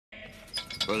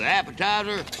For the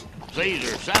appetizer,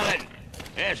 Caesar salad,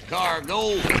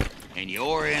 escargot, and your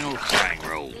Oriental spring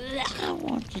roll. I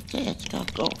want to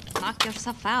escargot. Knock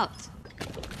yourself out.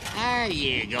 There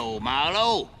you go,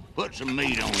 Milo. Put some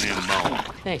meat on them bones.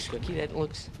 Thanks, Cookie. That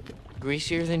looks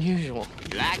greasier than usual.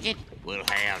 You like it? We'll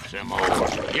have some more.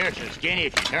 You're so skinny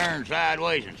if you turn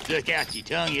sideways and stick out your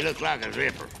tongue, you look like a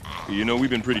zipper. You know, we've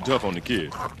been pretty tough on the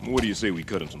kid. What do you say we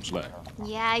cut him some slack?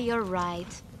 Yeah, you're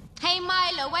right. Hey,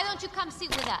 Milo, why don't you come sit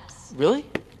with us? Really?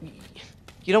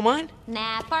 You don't mind?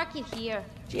 Nah, park it here.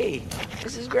 Gee,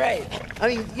 this is great. I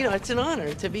mean, you know, it's an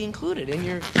honor to be included in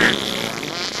your...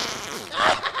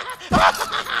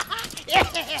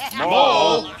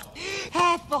 Mo!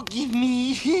 Forgive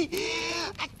me.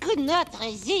 I could not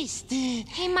resist.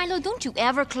 Hey, Milo, don't you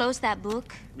ever close that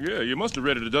book? Yeah, you must have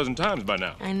read it a dozen times by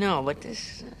now. I know, but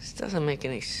this doesn't make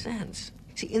any sense.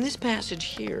 See, in this passage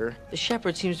here, the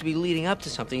shepherd seems to be leading up to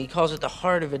something. He calls it the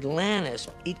heart of Atlantis.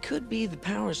 It could be the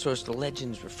power source the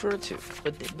legends refer to,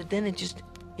 but then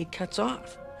it cuts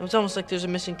off. It's almost like there's a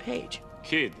missing page.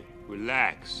 Kid,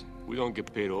 relax. We don't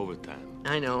get paid overtime.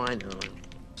 I know.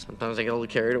 Sometimes I get a little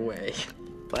carried away.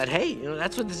 But hey, you know,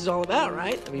 that's what this is all about,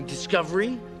 right? I mean,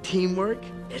 discovery, teamwork,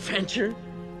 adventure.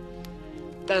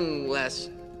 Unless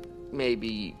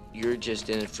maybe you're just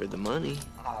in it for the money.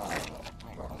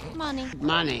 Money.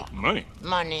 Money. Money?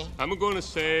 Money. I'm gonna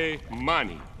say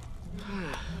money.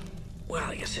 Well,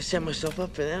 I guess I set myself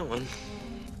up for that one.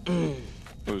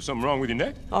 Was something wrong with your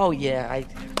neck? Oh, yeah, I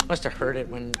must have hurt it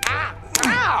when...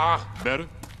 Better?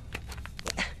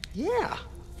 Yeah.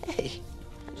 Hey,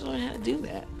 I just learned how to do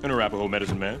that. And a Arapaho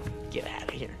medicine man. Get out of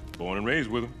here. Born and raised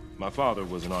with him. My father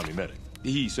was an army medic.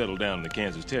 He settled down in the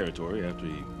Kansas Territory after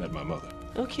he met my mother.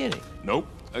 No kidding. Nope.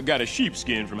 I got a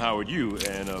sheepskin from Howard U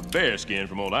and a bearskin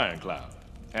from old Ironcloud.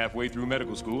 Halfway through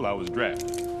medical school, I was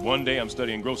drafted. One day, I'm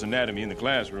studying gross anatomy in the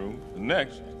classroom. The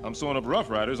next, I'm sewing up Rough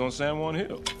Riders on San Juan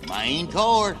Hill. Main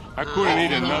course. I couldn't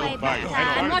eat another way, bite.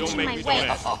 I'm Don't watching make my me weight.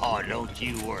 laugh. Oh, don't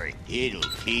you worry. It'll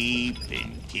keep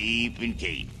and keep and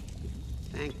keep.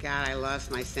 Thank God I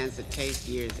lost my sense of taste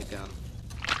years ago.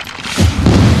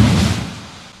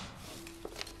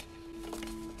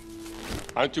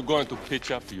 Aren't you going to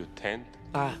pitch up your tent?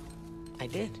 I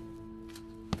did.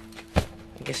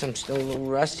 I guess I'm still a little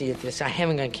rusty at this. I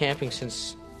haven't gone camping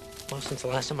since the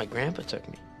last time my grandpa took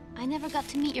me. I never got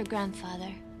to meet your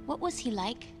grandfather. What was he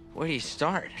like? Where do you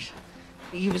start?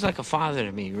 He was like a father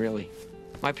to me, really.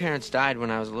 My parents died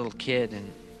when I was a little kid, and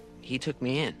he took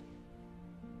me in.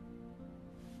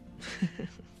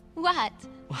 What?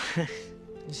 I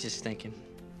was just thinking.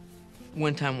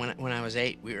 One time when I was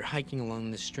 8, we were hiking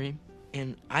along the stream,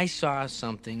 and I saw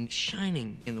something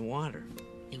shining in the water.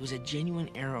 It was a genuine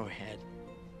arrowhead.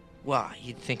 Well,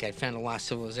 you'd think I'd found a lost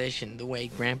civilization the way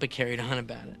Grandpa carried on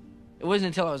about it. It wasn't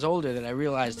until I was older that I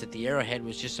realized that the arrowhead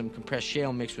was just some compressed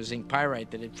shale mixed with zinc pyrite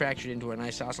that had fractured into an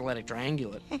isosceles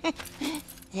triangulate.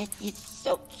 That is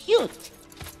so cute.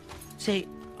 Say,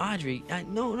 Audrey,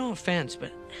 no offense,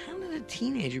 but how did a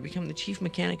teenager become the chief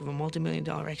mechanic of a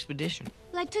multi-million-dollar expedition?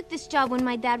 Well, I took this job when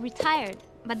my dad retired.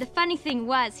 But the funny thing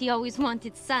was, he always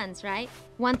wanted sons, right?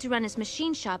 One to run his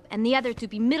machine shop, and the other to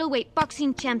be middleweight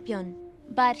boxing champion.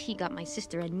 But he got my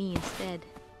sister and me instead.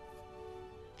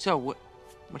 So, what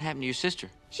happened to your sister?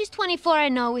 She's 24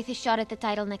 and know with a shot at the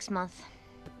title next month.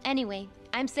 Anyway,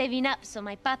 I'm saving up so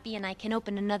my papi and I can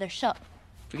open another shop.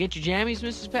 Forget your jammies,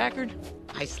 Mrs. Packard?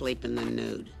 I sleep in the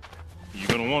nude. You're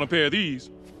gonna want a pair of these.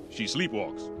 She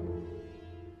sleepwalks.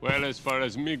 Well, as far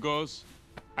as me goes,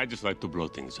 I just like to blow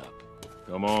things up.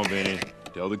 Come on, Vinny.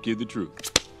 Tell the kid the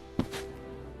truth.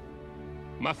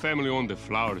 My family owned a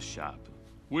flower shop.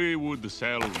 We would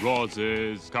sell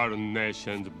roses,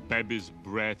 carnations, baby's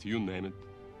breath, you name it.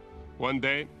 One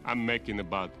day, I'm making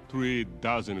about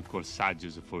 3,000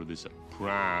 corsages for this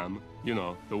prom. You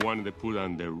know, the one they put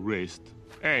on their wrist.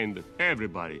 And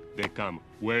everybody, they come,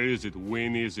 where is it,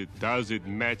 when is it, does it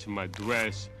match my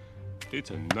dress?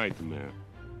 It's a nightmare.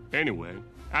 Anyway,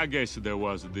 I guess there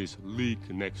was this leak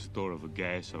next door of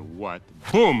gas or what.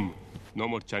 Boom! No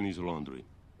more Chinese laundry.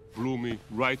 Blew me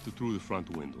right through the front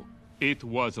window. It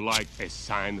was like a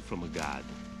sign from a god.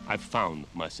 I found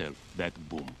myself that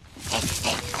boom.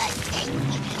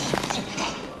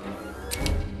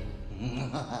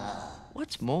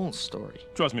 What's Mole's story?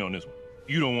 Trust me on this one.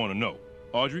 You don't want to know.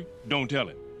 Audrey, don't tell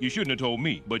him. You shouldn't have told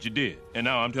me, but you did. And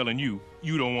now I'm telling you,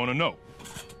 you don't want to know.